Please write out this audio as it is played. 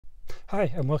Hi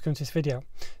and welcome to this video.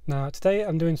 Now today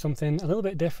I'm doing something a little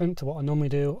bit different to what I normally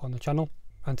do on the channel,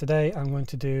 and today I'm going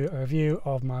to do a review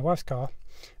of my wife's car,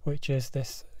 which is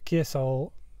this Kia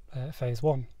Soul Phase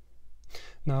 1.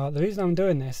 Now the reason I'm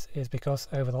doing this is because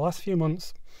over the last few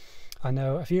months I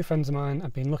know a few friends of mine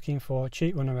have been looking for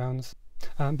cheap runarounds,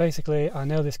 and basically I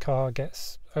know this car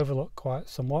gets overlooked quite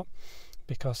somewhat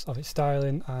because of its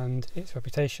styling and its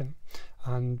reputation,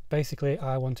 and basically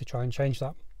I want to try and change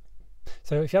that.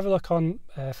 So if you have a look on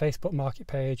Facebook Market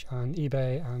page and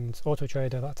eBay and Auto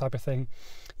Trader, that type of thing,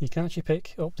 you can actually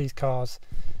pick up these cars,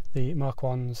 the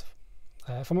Mk1s,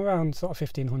 from around sort of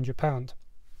 £1,500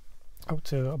 up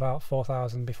to about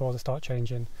 4,000 before they start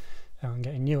changing and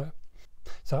getting newer.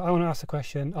 So I want to ask the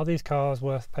question, are these cars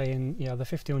worth paying, the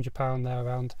 £1,500 there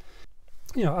around,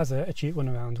 as a cheap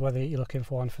runaround, whether you're looking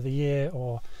for one for the year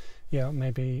or,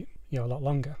 maybe, a lot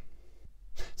longer.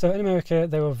 So in America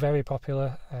they were very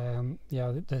popular,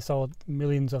 they sold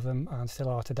millions of them and still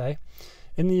are today.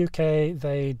 In the UK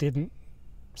they didn't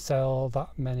sell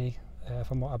that many,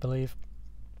 from what I believe.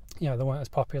 They weren't as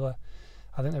popular.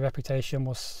 I think the reputation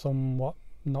was somewhat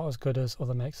not as good as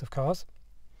other makes of cars.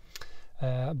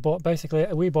 But basically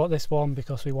we bought this one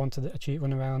because we wanted a cheap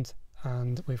runaround,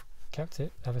 and we've kept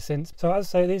it ever since. So as I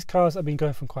say, these cars have been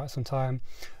going for quite some time.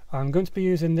 I'm going to be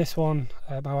using this one,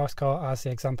 my wife's car, as the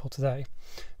example today.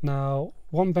 Now,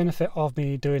 one benefit of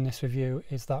me doing this review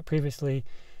is that previously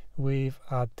we've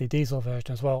had the diesel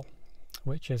version as well,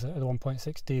 which is a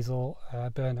 1.6 diesel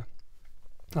burner.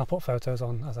 I'll put photos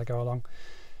on as I go along.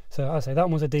 So as I say, that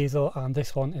one's a diesel and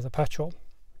this one is a petrol.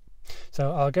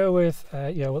 So I'll go with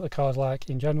what the car's like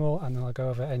in general, and then I'll go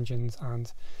over engines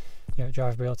and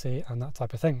drivability and that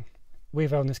type of thing.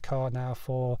 We've owned this car now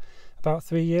for about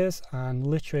 3 years, and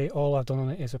literally all I've done on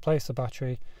it is replace the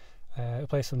battery,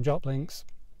 replace some drop links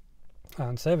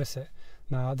and service it.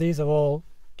 Now these are all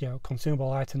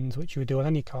consumable items which you would do on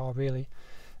any car really,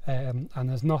 and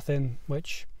there's nothing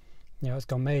which has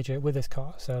gone major with this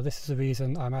car. So this is the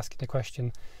reason I'm asking the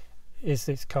question, is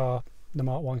this car, the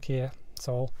Mk1 Kia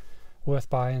Soul, worth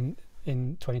buying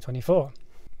in 2024?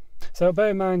 So bear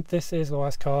in mind, this is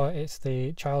Laura's car, it's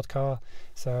the child car,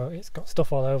 so it's got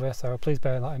stuff all over, so please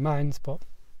bear that in mind. But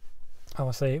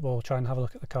obviously we'll try and have a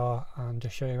look at the car and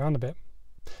just show you around a bit.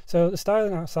 So the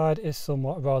styling outside is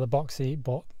somewhat rather boxy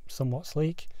but somewhat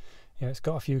sleek. It's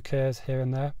got a few curves here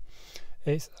and there.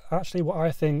 It's actually what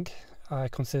I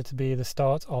consider to be the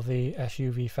start of the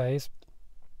SUV phase,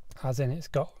 as in it's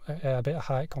got a bit of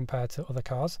height compared to other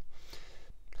cars.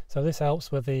 So this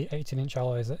helps with the 18-inch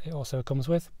alloys that it also comes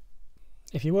with.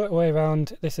 If you work your way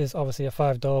around, this is obviously a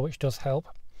 5-door, which does help.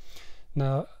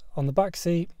 Now on the back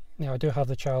seat, I do have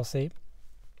the child seat,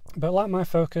 but like my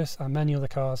Focus and many other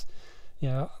cars,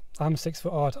 I'm 6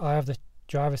 foot odd, I have the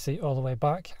driver's seat all the way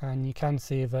back, and you can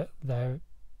see that there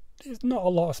is not a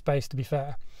lot of space, to be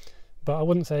fair, but I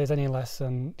wouldn't say there's any less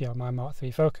than my Mark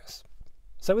III Focus.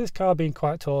 So with this car being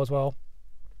quite tall as well,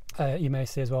 you may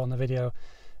see as well in the video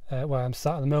where I'm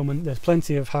sat at the moment, there's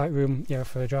plenty of height room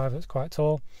for a driver that's quite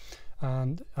tall.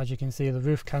 And as you can see, the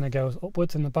roof kind of goes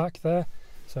upwards in the back there,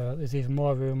 so there's even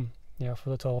more room for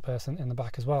the tall person in the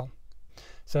back as well.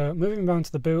 So moving around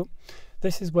to the boot,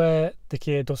 this is where the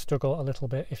Kia does struggle a little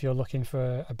bit if you're looking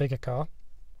for a bigger car.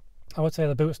 I would say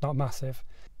the boot's not massive,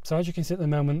 so as you can see at the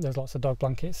moment there's lots of dog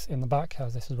blankets in the back,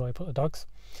 as this is where we put the dogs,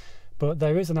 but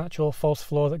there is an actual false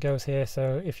floor that goes here,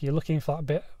 so if you're looking for that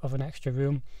bit of an extra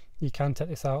room, you can take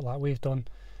this out like we've done,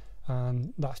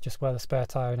 and that's just where the spare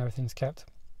tyre and everything's kept.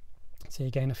 So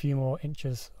you gain a few more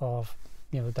inches of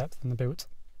the depth in the boot.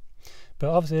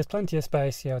 But obviously there's plenty of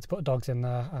space to put dogs in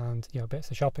there, and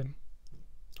bits of shopping,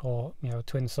 or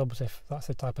twin subs if that's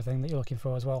the type of thing that you're looking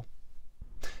for as well.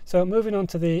 So moving on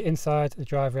to the inside, the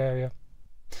driver area.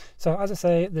 So as I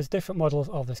say, there's different models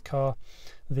of this car.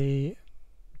 The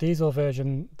diesel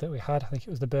version that we had, I think it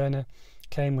was the burner,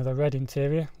 came with a red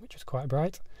interior which was quite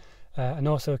bright, and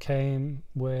also came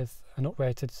with an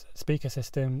uprated speaker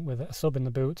system with a sub in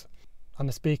the boot and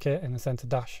a speaker in the centre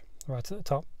dash right at the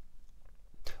top.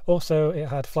 Also it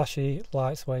had flashy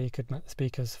lights where you could make the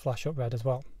speakers flash up red as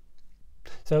well.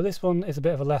 So this one is a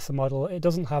bit of a lesser model. It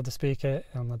doesn't have the speaker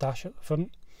on the dash at the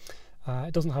front,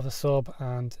 it doesn't have the sub,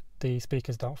 and the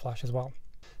speakers don't flash as well.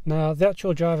 Now the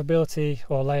actual drivability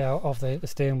or layout of the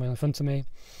steering wheel in front of me,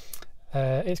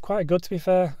 it's quite good, to be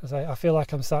fair. As I feel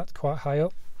like I'm sat quite high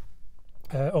up.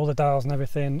 All the dials and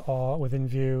everything are within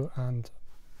view and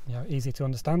easy to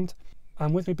understand.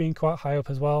 And with me being quite high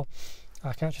up as well,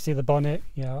 I can actually see the bonnet,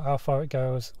 how far it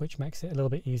goes, which makes it a little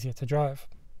bit easier to drive.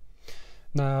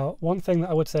 Now one thing that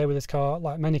I would say with this car,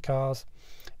 like many cars,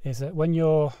 is that when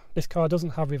this car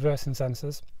doesn't have reversing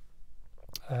sensors,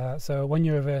 So when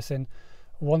you're reversing,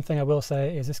 one thing I will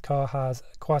say is this car has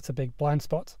quite a big blind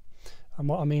spot, and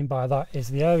what I mean by that is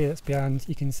the area that's behind,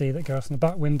 you can see that goes from the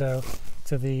back window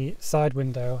to the side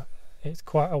window. It's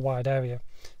quite a wide area,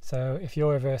 so if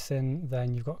you're reversing,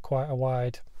 then you've got quite a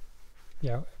wide,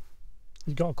 you've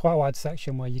got quite a wide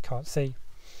section where you can't see.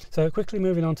 So quickly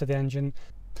moving on to the engine.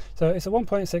 So it's a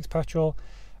 1.6 petrol.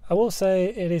 I will say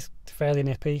it is fairly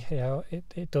nippy.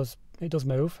 It does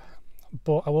move,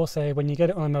 but I will say when you get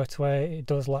it on a motorway, it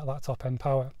does lack that top end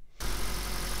power.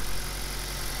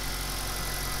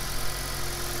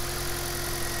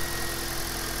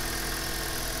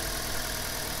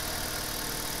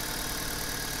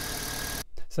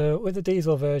 So with the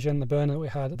diesel version, the burner that we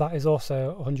had, that is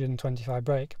also 125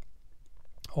 brake.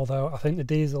 Although I think the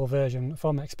diesel version,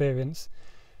 from experience,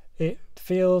 it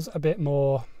feels a bit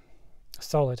more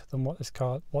solid than what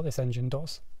this engine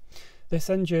does. This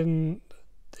engine,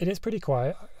 it is pretty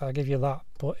quiet, I'll give you that,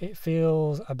 but it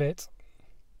feels a bit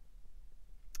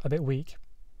weak.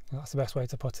 That's the best way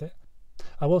to put it.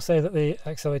 I will say that the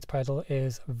accelerator pedal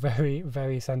is very,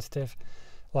 very sensitive.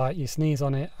 Like, you sneeze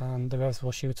on it and the revs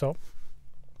will shoot up.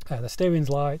 The steering's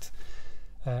light.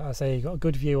 I say you've got a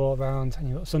good view all around, and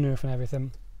you've got sunroof and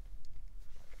everything.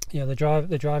 The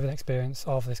driving experience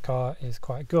of this car is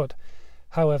quite good.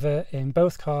 However, in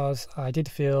both cars, I did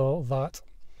feel that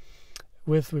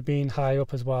with being high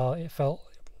up as well, it felt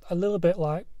a little bit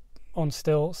like on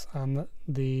stilts, and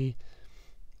there's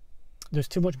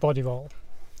too much body roll.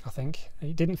 I think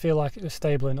it didn't feel like it was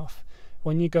stable enough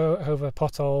when you go over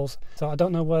potholes. So I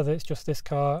don't know whether it's just this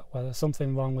car, whether there's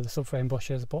something wrong with the subframe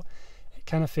bushers, but it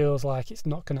kind of feels like it's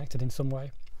not connected in some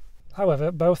way.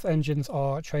 However, both engines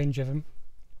are train driven,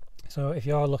 so if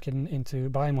you are looking into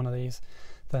buying one of these,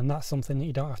 then that's something that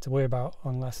you don't have to worry about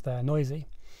unless they're noisy.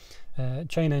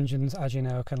 Chain engines, as you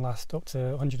know, can last up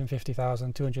to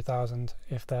 150,000, 200,000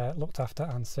 if they're looked after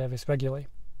and serviced regularly.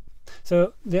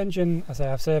 So the engine, as I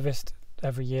say, I've serviced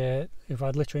every year. We've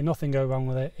had literally nothing go wrong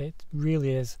with it. It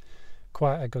really is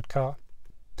quite a good car.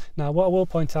 Now, what I will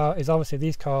point out is obviously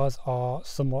these cars are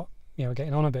somewhat,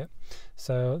 getting on a bit,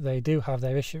 so they do have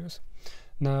their issues.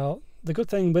 Now, the good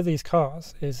thing with these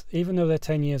cars is, even though they're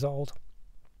 10 years old,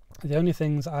 the only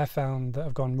things I found that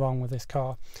have gone wrong with this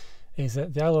car is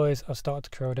that the alloys have started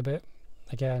to corrode a bit.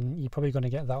 Again, you're probably going to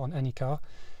get that on any car.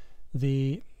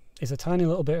 There's a tiny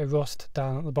little bit of rust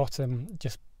down at the bottom,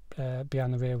 just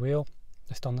behind the rear wheel,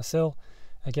 just on the sill.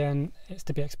 Again, it's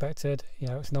to be expected.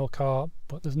 It's an old car,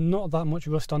 but there's not that much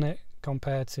rust on it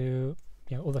compared to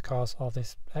other cars of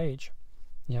this age.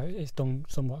 It's done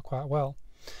somewhat quite well.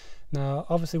 Now,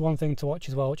 obviously, one thing to watch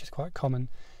as well, which is quite common,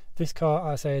 this car,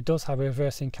 I say, does have a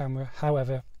reversing camera.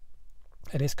 However,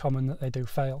 it is common that they do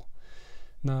fail.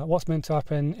 Now, what's meant to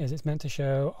happen is it's meant to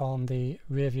show on the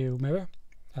rear view mirror,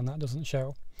 and that doesn't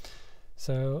show.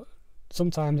 So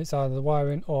sometimes it's either the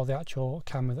wiring or the actual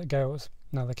camera that goes.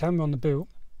 Now, the camera on the boot,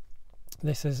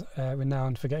 this is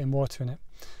renowned for getting water in it,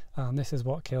 and this is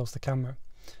what kills the camera.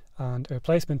 And a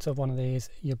replacement of one of these,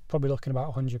 you're probably looking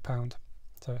about £100,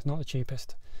 so it's not the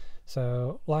cheapest.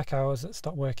 So like ours that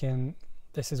stopped working,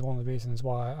 this is one of the reasons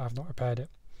why I've not repaired it.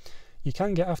 You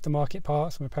can get aftermarket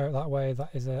parts and repair it that way. That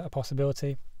is a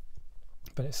possibility,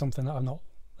 but it's something that I'm not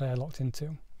locked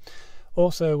into.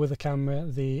 Also, with the camera,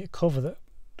 the cover that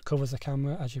covers the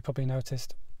camera, as you probably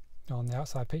noticed on the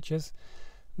outside pictures,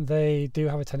 they do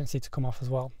have a tendency to come off as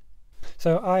well.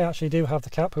 So I actually do have the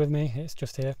cap with me, it's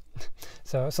just here.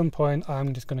 So at some point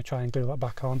I'm just going to try and glue that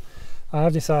back on. I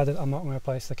have decided I'm not going to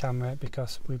replace the camera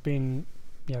because we've been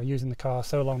using the car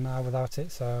so long now without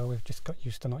it, so we've just got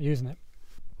used to not using it.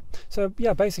 So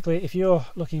yeah, basically, if you're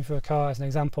looking for a car as an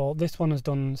example, this one has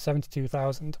done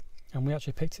 72,000 and we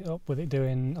actually picked it up with it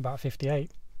doing about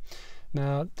 58.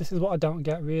 Now, this is what I don't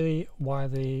get really, why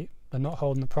they're not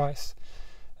holding the price.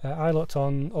 I looked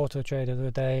on Auto Trader the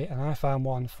other day and I found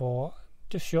one for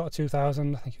just short of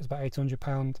 2,000. I think it was about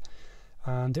 £800,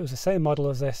 and it was the same model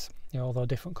as this, although a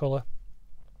different colour,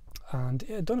 and it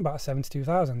had done about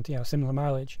 72,000, similar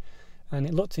mileage, and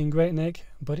it looked in great nick,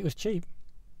 but it was cheap.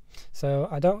 So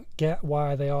I don't get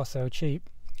why they are so cheap,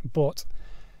 but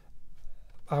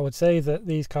I would say that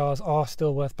these cars are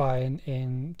still worth buying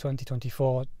in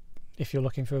 2024 if you're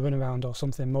looking for a runaround or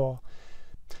something more.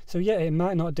 So yeah, it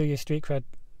might not do your street cred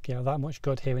that much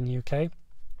good here in the UK.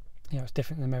 It's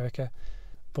different in America,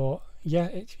 but yeah,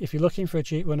 if you're looking for a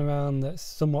cheap runaround that's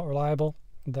somewhat reliable,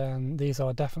 then these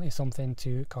are definitely something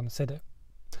to consider.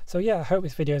 So yeah, I hope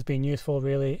this video has been useful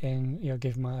really in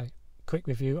giving my quick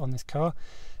review on this car.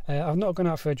 I've not gone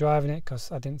out for a drive in it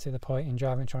because I didn't see the point in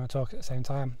driving and trying to talk at the same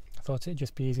time. I thought it'd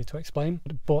just be easy to explain.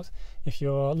 But if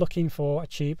you're looking for a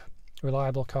cheap,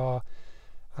 reliable car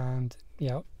and you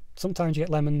know, sometimes you get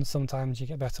lemons, sometimes you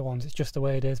get better ones. It's just the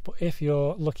way it is. But if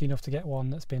you're lucky enough to get one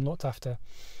that's been looked after,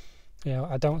 you know,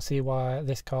 I don't see why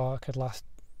this car could last,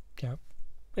 you know,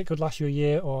 it could last you a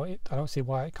year, or I don't see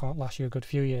why it can't last you a good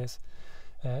few years,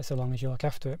 so long as you look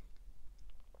after it.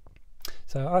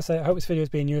 So I hope this video has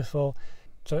been useful.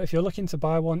 So if you're looking to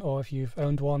buy one, or if you've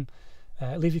owned one,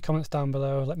 leave your comments down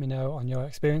below, let me know on your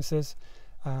experiences,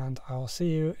 and I'll see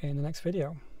you in the next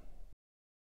video.